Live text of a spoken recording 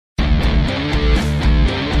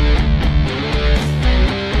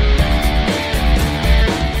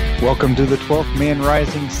Welcome to the 12th Man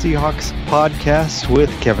Rising Seahawks podcast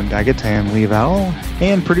with Kevin Daggett and Lee Vowell,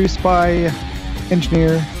 and produced by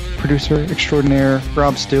engineer, producer extraordinaire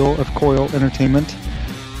Rob Still of Coil Entertainment.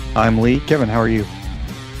 I'm Lee. Kevin, how are you?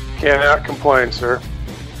 Cannot complain, sir.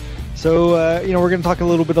 So, we're going to talk a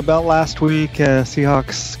little bit about last week,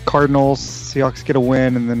 Seahawks, Cardinals. Seahawks get a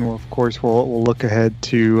win, and then, we'll look ahead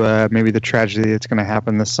to maybe the tragedy that's going to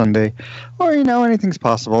happen this Sunday. Or, anything's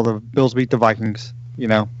possible. The Bills beat the Vikings,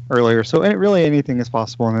 earlier. So, really anything is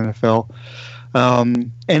possible in the NFL.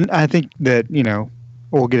 And I think that,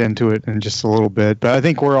 we'll get into it in just a little bit. But I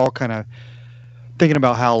think we're all kind of thinking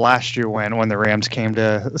about how last year went when the Rams came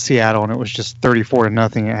to Seattle and it was just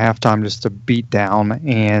 34-0 at halftime, just a beat down.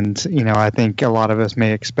 And, I think a lot of us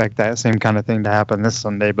may expect that same kind of thing to happen this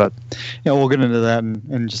Sunday, but, we'll get into that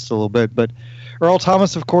in just a little bit. But Earl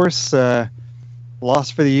Thomas, of course,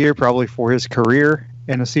 lost for the year, probably for his career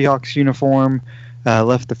in a Seahawks uniform,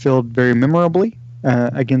 left the field very memorably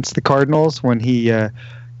against the Cardinals when he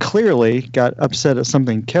clearly got upset at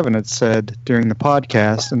something Kevin had said during the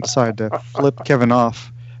podcast and decided to flip Kevin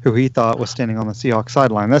off, who he thought was standing on the Seahawks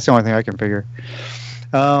sideline. That's the only thing I can figure.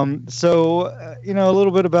 A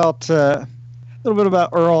little bit about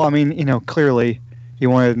Earl. I mean, clearly he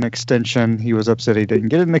wanted an extension. He was upset he didn't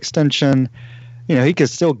get an extension. He could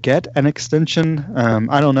still get an extension.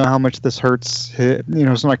 I don't know how much this hurts.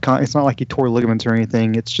 It's not like he tore ligaments or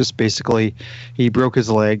anything. It's just basically he broke his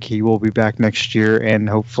leg. He will be back next year, and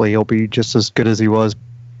hopefully he'll be just as good as he was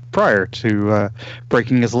prior to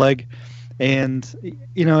breaking his leg. And,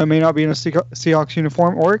 it may not be in a Seahawks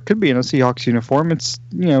uniform, or it could be in a Seahawks uniform. It's,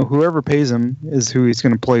 whoever pays him is who he's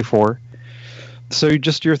going to play for. So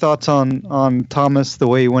just your thoughts on Thomas, the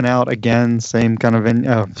way he went out again, same kind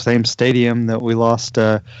of same stadium that we lost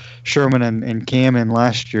Sherman and Cam in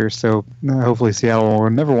last year. So hopefully Seattle will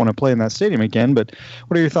never want to play in that stadium again. But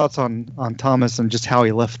what are your thoughts on Thomas and just how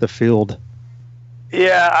he left the field?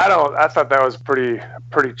 Yeah, I thought that was pretty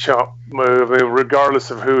chump move. I mean,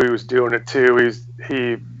 regardless of who he was doing it to,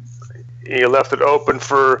 he left it open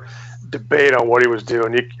for debate on what he was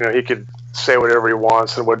doing. He could say whatever he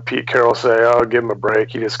wants, and what Pete Carroll say, oh, give him a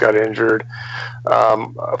break, he just got injured.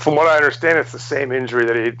 From what I understand, it's the same injury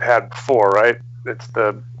that he had before, right? It's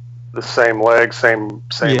the same leg, same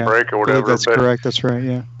break or whatever. That's correct. That's right.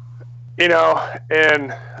 Yeah.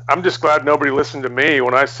 And I'm just glad nobody listened to me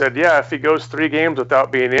when I said, yeah, if he goes 3 games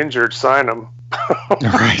without being injured, sign him.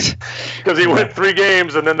 Right. Because he went 3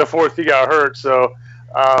 games and then the 4th he got hurt. So,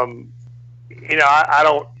 I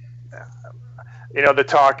don't. The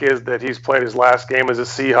talk is that he's played his last game as a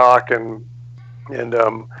Seahawk, and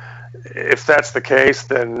if that's the case,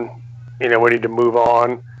 then we need to move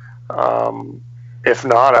on. If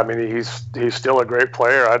not, I mean, he's still a great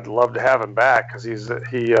player. I'd love to have him back because he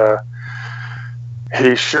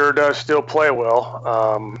sure does still play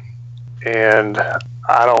well, and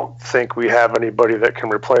I don't think we have anybody that can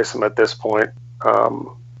replace him at this point.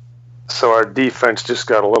 So our defense just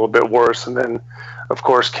got a little bit worse, and then of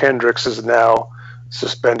course Kendricks is now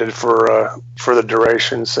suspended for the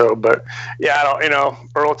duration. So, but yeah,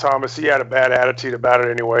 Earl Thomas, he had a bad attitude about it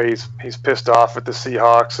anyway. He's pissed off at the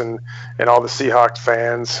Seahawks and all the Seahawks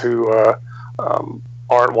fans who aren't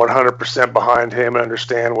 100% behind him and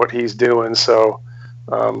understand what he's doing. So,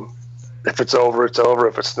 if it's over, it's over.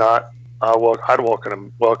 If it's not, I'd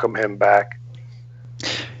welcome him back.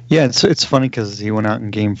 Yeah, it's funny because he went out in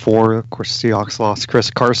Game 4. Of course, Seahawks lost Chris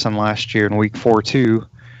Carson last year in Week 4 too.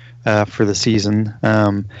 For the season,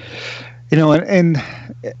 I don't.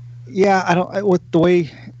 With the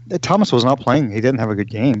way Thomas was not playing, he didn't have a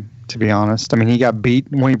good game, to be honest. I mean, he got beat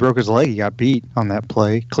when he broke his leg. He got beat on that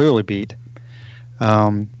play, clearly beat.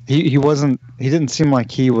 He wasn't. He didn't seem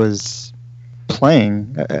like he was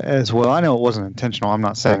playing as well. I know it wasn't intentional. I'm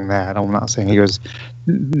not saying that. I'm not saying he was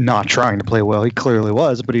not trying to play well. He clearly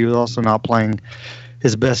was, but he was also not playing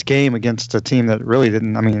his best game against a team that really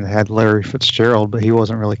didn't. I mean, it had Larry Fitzgerald, but he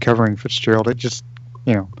wasn't really covering Fitzgerald. It just,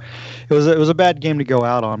 it was a bad game to go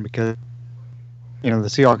out on because, the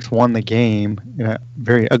Seahawks won the game in a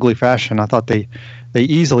very ugly fashion. I thought they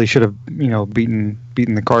easily should have, beaten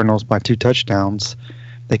the Cardinals by 2 touchdowns.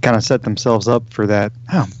 They kind of set themselves up for that.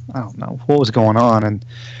 I don't know what was going on, and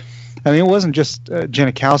I mean, it wasn't just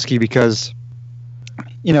Janikowski because.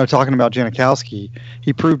 Talking about Janikowski,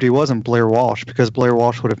 he proved he wasn't Blair Walsh because Blair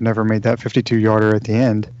Walsh would have never made that 52-yarder at the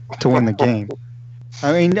end to win the game.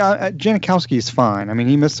 I mean, Janikowski is fine. I mean,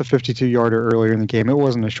 he missed a 52-yarder earlier in the game. It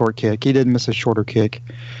wasn't a short kick. He did miss a shorter kick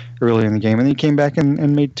earlier in the game, and he came back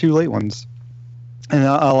and made 2 late ones. And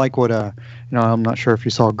I like what, I'm not sure if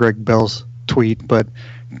you saw Greg Bell's tweet, but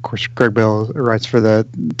of course Greg Bell writes for the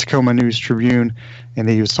Tacoma News Tribune, and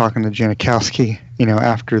he was talking to Janikowski,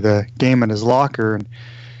 after the game in his locker, and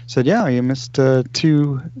said, yeah, you missed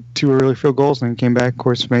two early field goals, and then came back, of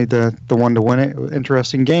course, made the one to win it.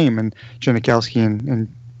 Interesting game. And Janikowski,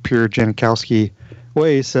 in pure Janikowski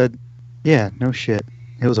way, said, yeah, no shit,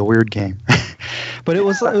 it was a weird game. But it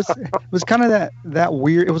was kind of that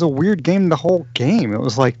weird. It was a weird game the whole game. It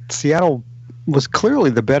was like Seattle was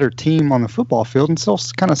clearly the better team on the football field, and still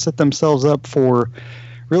kind of set themselves up for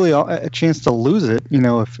really a chance to lose it.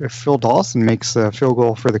 If Phil Dawson makes a field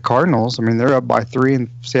goal for the Cardinals, I mean, they're up by 3, and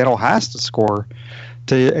Seattle has to score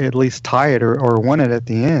to at least tie it or win it at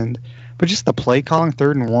the end. But just the play calling,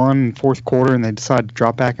 3rd and 1, fourth quarter, and they decided to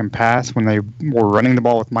drop back and pass when they were running the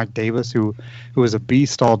ball with Mike Davis, who was a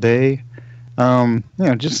beast all day.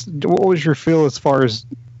 Just what was your feel as far as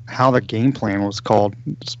how the game plan was called,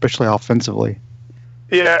 especially offensively?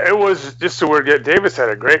 Yeah, it was just a weird game. Davis had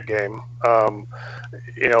a great game.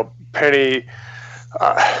 Penny,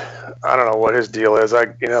 I don't know what his deal is.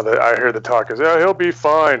 I hear the talk is, he'll be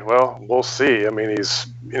fine. Well, we'll see. I mean, he's,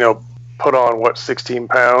 put on 16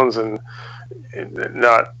 pounds and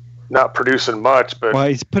not producing much, but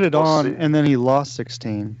he's put it on see. And then he lost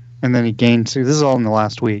 16 and then he gained 6. This is all in the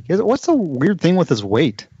last week. What's the weird thing with his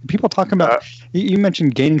weight? People talking about, you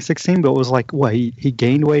mentioned gaining 16, but it was like, he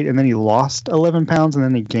gained weight and then he lost 11 pounds and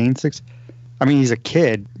then he gained 6. I mean, he's a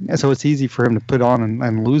kid, so it's easy for him to put on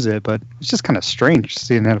and lose it, but it's just kind of strange to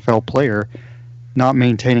see an NFL player not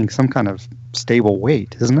maintaining some kind of stable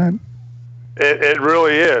weight, isn't it? It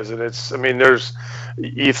really is, and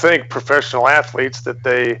you think professional athletes that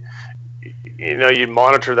they, you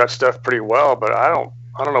monitor that stuff pretty well, but I don't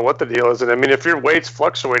know what the deal is. And I mean, if your weight's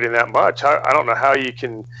fluctuating that much, I don't know how you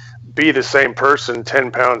can be the same person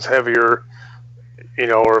 10 pounds heavier,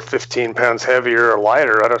 or 15 pounds heavier or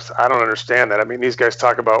lighter. I don't understand that. I mean, these guys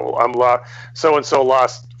talk about, so-and-so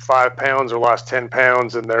lost 5 pounds or lost 10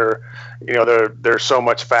 pounds, and they're so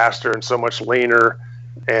much faster and so much leaner.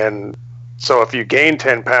 And so if you gain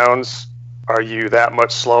 10 pounds, are you that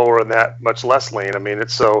much slower and that much less lean? I mean,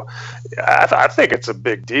 I think it's a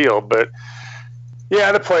big deal, but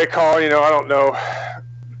yeah, the play call, I don't know.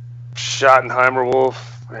 Schottenheimer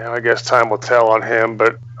I guess time will tell on him,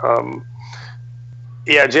 but,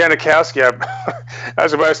 yeah, Janikowski, I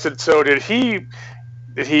was about to say, so did he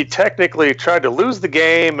technically try to lose the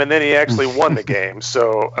game and then he actually won the game?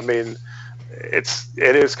 So, I mean, it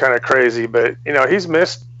is kind of crazy, but, he's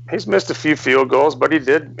missed a few field goals, but he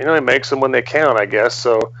did, he makes them when they count, I guess.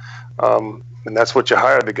 So, and that's what you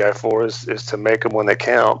hired the guy for is to make them when they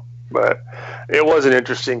count. But it was an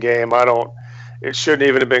interesting game. It shouldn't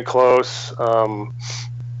even have been close.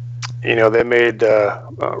 They made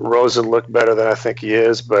Rosen look better than I think he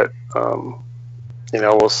is, but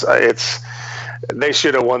they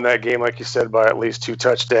should have won that game, like you said, by at least 2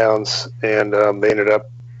 touchdowns, and they ended up,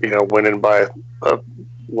 winning by a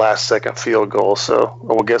last-second field goal. So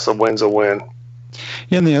we'll guess a win's a win.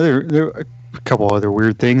 Yeah, and there are a couple other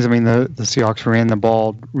weird things. I mean, the Seahawks ran the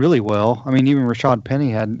ball really well. I mean, even Rashad Penny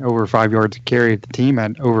had over 5 yards to carry. The team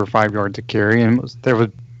had over 5 yards to carry, and there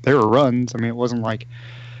were runs. I mean, it wasn't like,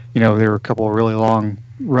 there were a couple of really long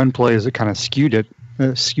run plays that kind of skewed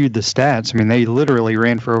the stats. I mean, they literally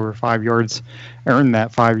ran for over 5 yards, earned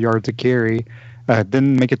that 5 yards to carry.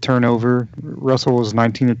 Didn't make a turnover. Russell was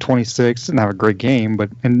 19 of 26. Didn't have a great game,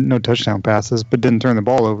 and no touchdown passes, but didn't turn the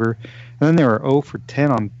ball over. And then they were 0 for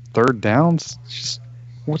 10 on third downs. Just,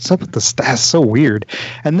 what's up with the stats? So weird.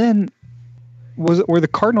 And then were the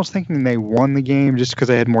Cardinals thinking they won the game just because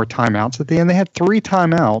they had more timeouts at the end? They had 3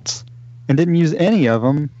 timeouts and didn't use any of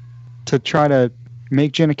them to try to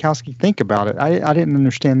make Janikowski think about it. I didn't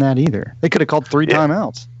understand that either. They could have called 3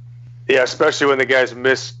 timeouts. Yeah, especially when the guys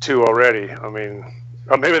missed 2 already. I mean,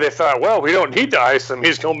 or maybe they thought, well, we don't need to ice him.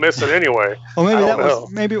 He's going to miss it anyway. Well,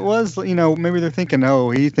 maybe it was, maybe they're thinking,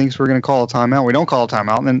 he thinks we're going to call a timeout. We don't call a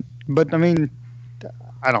timeout. But I mean,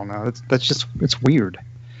 I don't know. It's weird.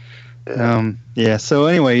 Yeah. So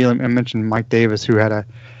anyway, I mentioned Mike Davis, who had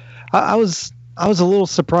I was a little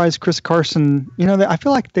surprised. Chris Carson, I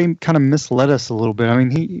feel like they kind of misled us a little bit. I mean,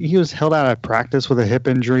 he was held out of practice with a hip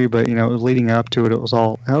injury, but leading up to it, it was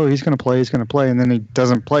all, he's going to play, and then he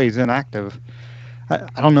doesn't play. He's inactive.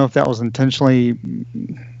 I don't know if that was intentionally.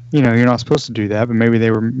 You're not supposed to do that, but maybe they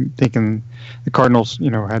were thinking the Cardinals,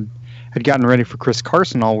 had gotten ready for Chris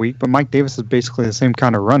Carson all week. But Mike Davis is basically the same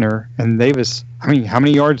kind of runner, and Davis. I mean, how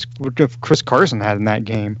many yards would have Chris Carson had in that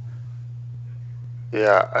game?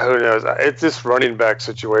 Yeah, who knows? This running back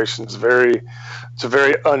situation is it's a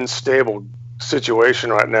very unstable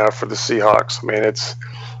situation right now for the Seahawks. I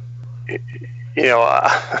mean,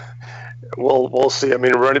 we'll see. I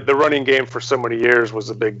mean, the running game for so many years was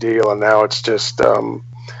a big deal, and now it's just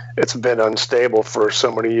it's been unstable for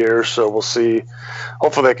so many years. So we'll see.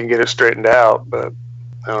 Hopefully, they can get it straightened out. But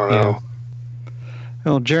I don't know.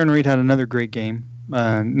 Well, Jarran Reed had another great game.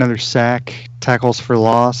 Another sack, tackles for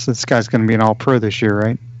loss. This guy's going to be an All-Pro this year,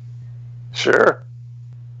 right? Sure.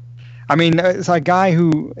 I mean, it's a guy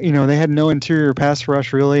who, they had no interior pass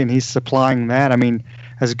rush really, and he's supplying that. I mean,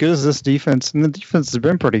 as good as this defense, and the defense has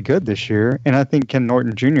been pretty good this year, and I think Ken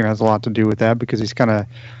Norton Jr. has a lot to do with that because he's kind of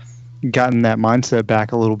gotten that mindset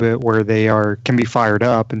back a little bit where they can be fired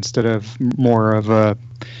up instead of more of a,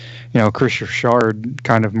 Chris Richard,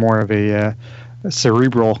 kind of more of a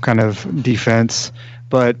cerebral kind of defense.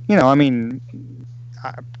 But, Jarran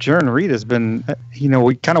Reed has been,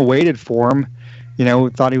 we kind of waited for him.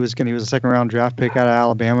 Thought he was a second round draft pick out of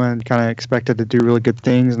Alabama and kind of expected to do really good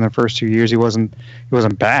things in the first 2 years. He wasn't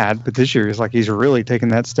bad, but this year he's really taken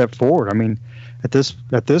that step forward. I mean, at this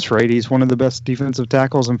rate, he's one of the best defensive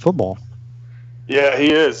tackles in football. Yeah,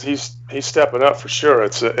 he is. He's stepping up for sure.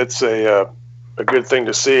 It's a good thing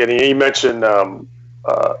to see. And he mentioned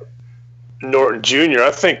Norton Jr.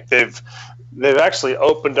 I think they've actually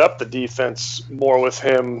opened up the defense more with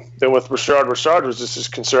him than with Richard. Richard was just this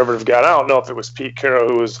conservative guy. I don't know if it was Pete Carroll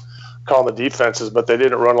who was calling the defenses, but they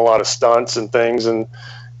didn't run a lot of stunts and things. And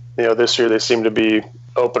this year they seem to be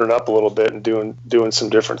opening up a little bit and doing some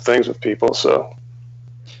different things with people. So.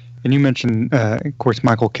 And you mentioned, of course,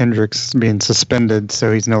 Michael Kendricks being suspended,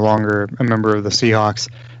 so he's no longer a member of the Seahawks.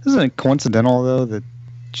 Isn't it coincidental though that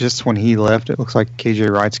just when he left, it looks like KJ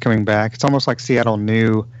Wright's coming back? It's almost like Seattle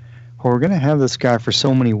knew, well, we're going to have this guy for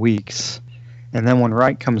so many weeks, and then when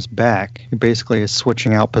Wright comes back, he basically is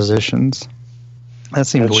switching out positions. That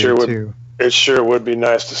seems weird too. It sure would be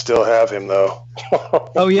nice to still have him, though.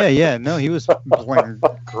 Oh yeah. No, he was playing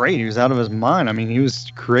great. He was out of his mind. I mean, he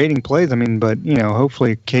was creating plays. I mean, but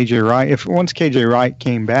hopefully KJ Wright. Once KJ Wright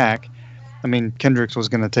came back, I mean, Kendricks was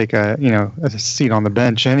going to take a seat on the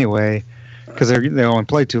bench anyway, because they only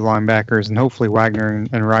play two linebackers, and hopefully Wagner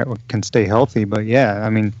and Wright can stay healthy. But yeah, I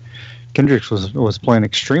mean, Kendricks was playing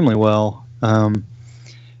extremely well.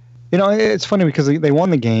 It's funny because they won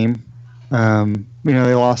the game.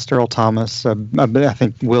 They lost Earl Thomas. I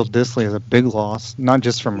think Will Dissly is a big loss, not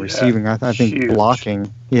just from receiving. I think huge.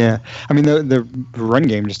 Blocking. Yeah, I mean the run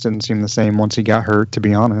game just didn't seem the same once he got hurt. To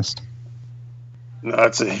be honest. No,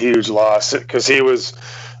 it's a huge loss because he was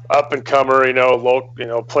up and comer.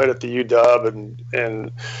 Played at the UW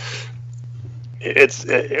and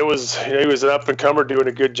he was an up and comer doing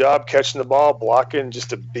a good job catching the ball, blocking,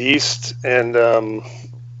 just a beast. And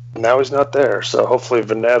now he's not there, so hopefully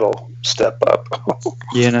Vanette will step up.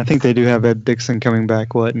 Yeah, and I think they do have Ed Dixon coming back,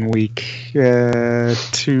 in week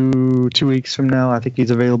 2 weeks from now. I think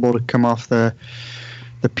he's available to come off the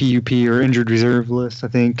PUP or injured reserve list, I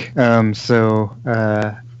think. So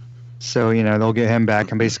they'll get him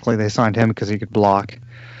back, and basically they signed him because he could block.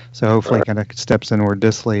 So hopefully he kind of steps in where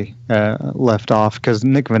Dissly left off. Because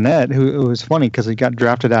Nick Vanette, who was funny because he got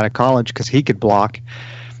drafted out of college because he could block,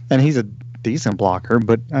 and he's a decent blocker,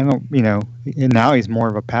 but I don't, now he's more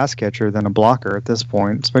of a pass catcher than a blocker at this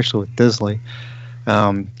point, especially with Dissly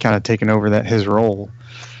kind of taking over his role.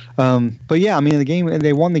 But yeah, I mean,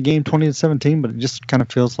 they won the game 20-17, but it just kind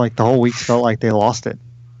of feels like the whole week felt like they lost it.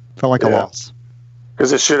 Felt like a loss.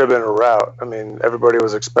 Because it should have been a rout. I mean, everybody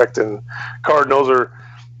was expecting Cardinals are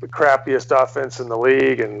the crappiest offense in the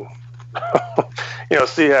league, and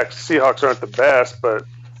Seahawks aren't the best, but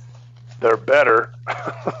they're better.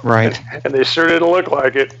 Right. And they sure didn't look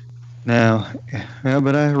like it. No. Yeah,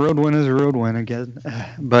 but a road win is a road win, I guess.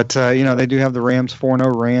 But, they do have the Rams,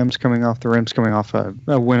 4-0 Rams coming off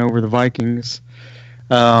a win over the Vikings.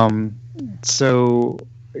 So,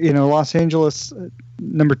 Los Angeles,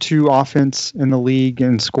 number 2 offense in the league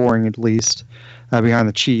in scoring at least, behind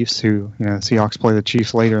the Chiefs, who, the Seahawks play the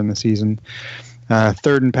Chiefs later in the season.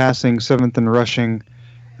 3rd in passing, 7th in rushing.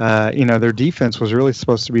 Their defense was really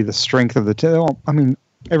supposed to be the strength of the team. I mean,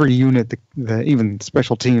 every unit, even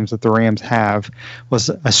special teams that the Rams have, was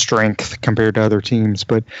a strength compared to other teams.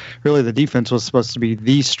 But really, the defense was supposed to be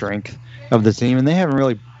the strength of the team, and they haven't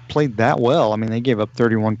really played that well. I mean, they gave up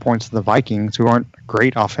 31 points to the Vikings, who aren't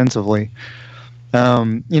great offensively.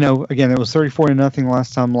 Again, it was 34-0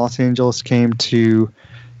 last time Los Angeles came to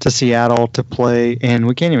Seattle to play, and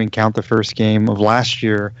we can't even count the first game of last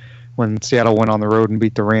year when Seattle went on the road and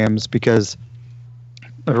beat the Rams, because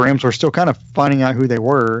the Rams were still kind of finding out who they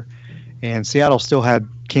were, and Seattle still had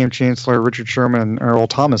Cam Chancellor, Richard Sherman, and Earl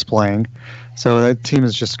Thomas playing. So that team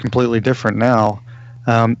is just completely different now.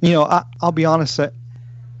 I'll be honest,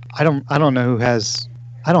 I don't know who has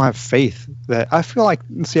I don't have faith that I feel like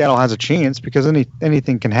Seattle has a chance because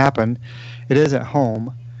anything can happen. It is at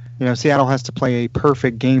home. Seattle has to play a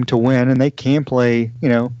perfect game to win, and they can play.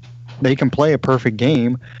 They can play a perfect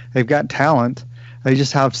game. They've got talent. They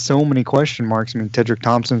just have so many question marks. I mean, Tedrick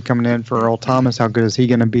Thompson coming in for Earl Thomas. How good is he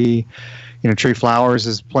going to be? Trey Flowers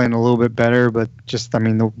is playing a little bit better, but just, I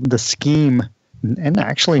mean, the scheme, and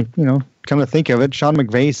actually, come to think of it, Sean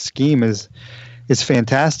McVay's scheme is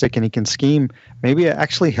fantastic, and he can scheme. Maybe it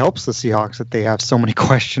actually helps the Seahawks that they have so many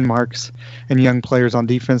question marks and young players on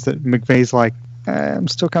defense that McVay's like, I'm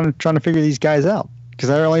still kind of trying to figure these guys out because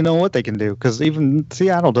I don't really know what they can do, because even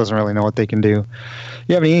Seattle doesn't really know what they can do.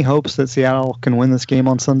 You have any hopes that Seattle can win this game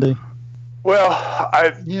on Sunday? Well,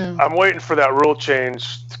 I'm waiting for that rule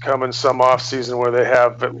change to come in some offseason where they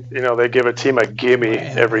have, they give a team a gimme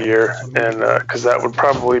every year, and because that would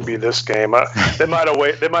probably be this game. They might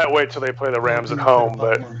wait till they play the Rams at home,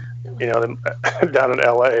 but down in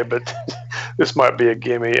LA. But this might be a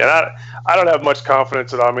gimme, and I don't have much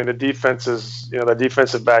confidence at all. I mean, the defense is, the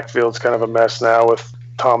defensive backfield's kind of a mess now with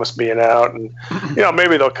Thomas being out, and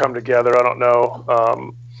maybe they'll come together. I don't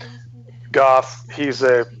know. Goff, he's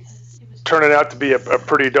turning out to be a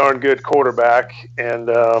pretty darn good quarterback, and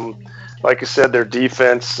like you said, their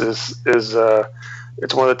defense is it's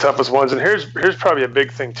one of the toughest ones. And here's probably a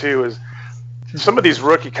big thing too, is some of these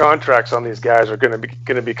rookie contracts on these guys are going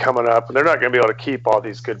to be coming up, and they're not going to be able to keep all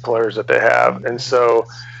these good players that they have, and so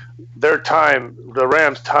the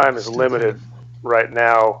Rams' time is limited right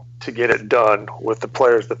now to get it done with the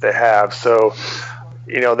players that they have. So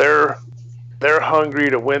they're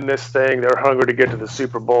hungry to win this thing. They're hungry to get to the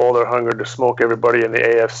Super Bowl. They're hungry to smoke everybody in the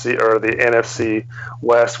AFC or the NFC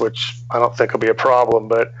West, which I don't think will be a problem.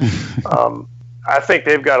 But I think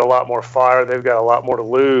they've got a lot more fire. They've got a lot more to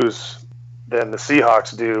lose than the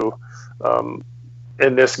Seahawks do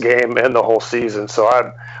in this game and the whole season. So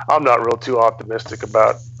I'm not real too optimistic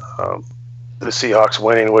about the Seahawks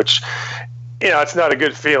winning, which, it's not a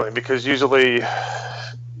good feeling because usually –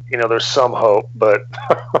 there's some hope, but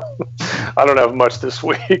I don't have much this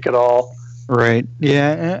week at all. Right.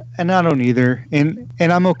 Yeah, and I don't either. And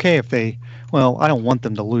I'm okay if I don't want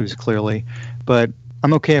them to lose, clearly, but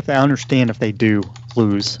I'm okay if I understand if they do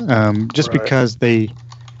lose, just right. Because they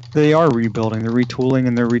are rebuilding, they're retooling,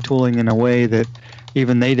 and they're retooling in a way that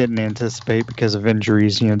even they didn't anticipate because of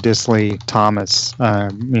injuries. Disley, Thomas,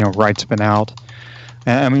 Wright's been out.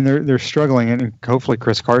 I mean, they're struggling, and hopefully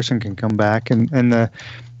Chris Carson can come back. And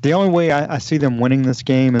the only way I see them winning this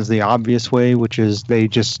game is the obvious way, which is they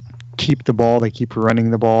just keep the ball, they keep running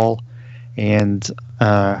the ball, and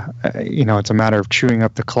it's a matter of chewing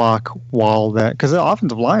up the clock because the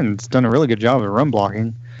offensive line's done a really good job of run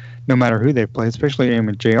blocking, no matter who they play, especially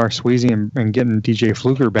with J.R. Sweezy and getting DJ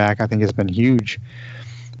Fluker back. I think has been huge,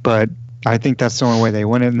 but I think that's the only way they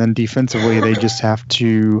win it. And then defensively, they just have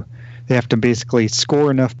to. They have to basically score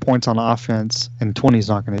enough points on offense, and 20 is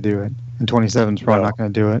not going to do it, and 27 is probably not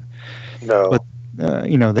going to do it. No. But,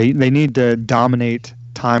 they need to dominate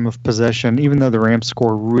time of possession, even though the Rams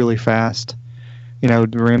score really fast. The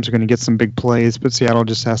Rams are going to get some big plays, but Seattle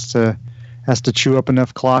just has to chew up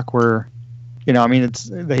enough clock where,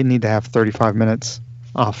 they need to have 35 minutes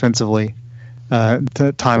offensively,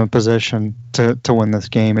 to time of possession to win this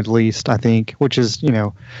game at least, I think, which is,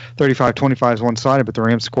 35-25 is one-sided, but the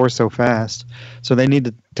Rams score so fast. So they need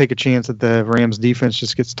to take a chance that the Rams defense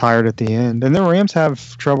just gets tired at the end. And the Rams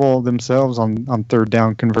have trouble themselves on third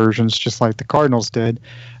down conversions, just like the Cardinals did.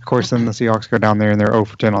 Of course, then the Seahawks go down there and they're 0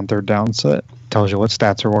 for 10 on third down, so that tells you what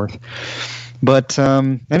stats are worth. But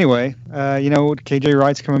anyway, KJ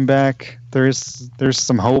Wright's coming back. There's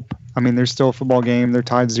some hope. I mean, there's still a football game. They're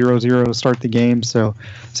tied 0-0 to start the game, so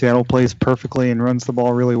Seattle plays perfectly and runs the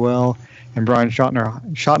ball really well. And Brian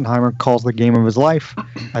Schottenheimer calls the game of his life.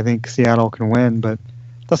 I think Seattle can win, but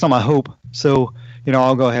that's not my hope. So,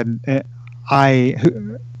 I'll go ahead and I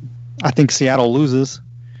think Seattle loses.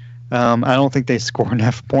 I don't think they score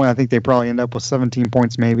enough points. I think they probably end up with 17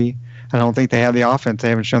 points maybe. I don't think they have the offense. They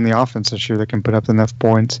haven't shown the offense this year that can put up enough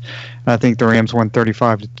points. I think the Rams won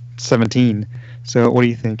 35-17. So, what do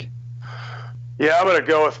you think? Yeah, I'm going to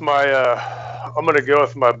go with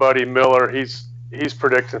my buddy Miller. He's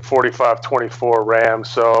predicting 45-24 Rams.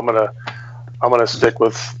 So I'm going to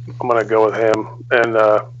go with him, and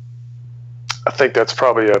I think that's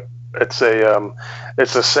probably it's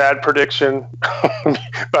a sad prediction, but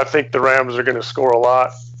I think the Rams are going to score a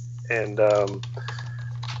lot, and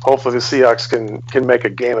hopefully the Seahawks can make a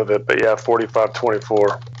game of it. But yeah,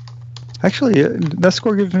 45-24. Actually, that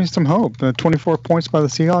score gives me some hope. 24 points by the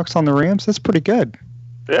Seahawks on the Rams, that's pretty good.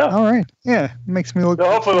 Yeah. All right. Yeah. Makes me look. So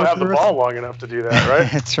hopefully we'll have the rest ball long enough to do that, right?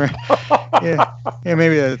 That's right. Yeah. Yeah.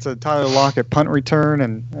 Maybe it's a Tyler Lockett punt return,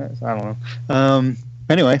 and I don't know.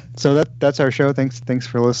 Anyway, so that's our show. Thanks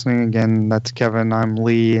for listening. Again, that's Kevin. I'm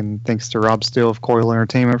Lee, and thanks to Rob Steele of Coil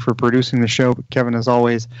Entertainment for producing the show. But Kevin, as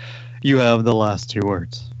always, you have the last 2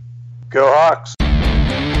 words. Go Hawks.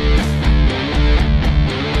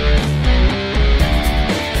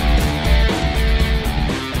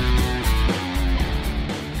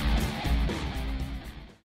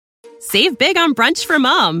 Save big on brunch for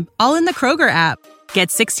mom, all in the Kroger app. Get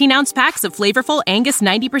 16-ounce packs of flavorful Angus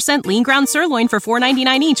 90% lean ground sirloin for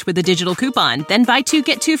 $4.99 each with a digital coupon. Then buy 2,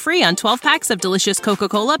 get 2 free on 12 packs of delicious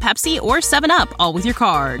Coca-Cola, Pepsi, or 7-Up, all with your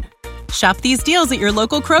card. Shop these deals at your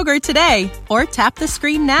local Kroger today, or tap the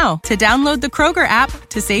screen now to download the Kroger app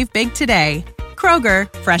to save big today.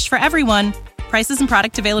 Kroger, fresh for everyone. Prices and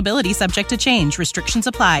product availability subject to change. Restrictions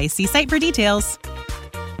apply. See site for details.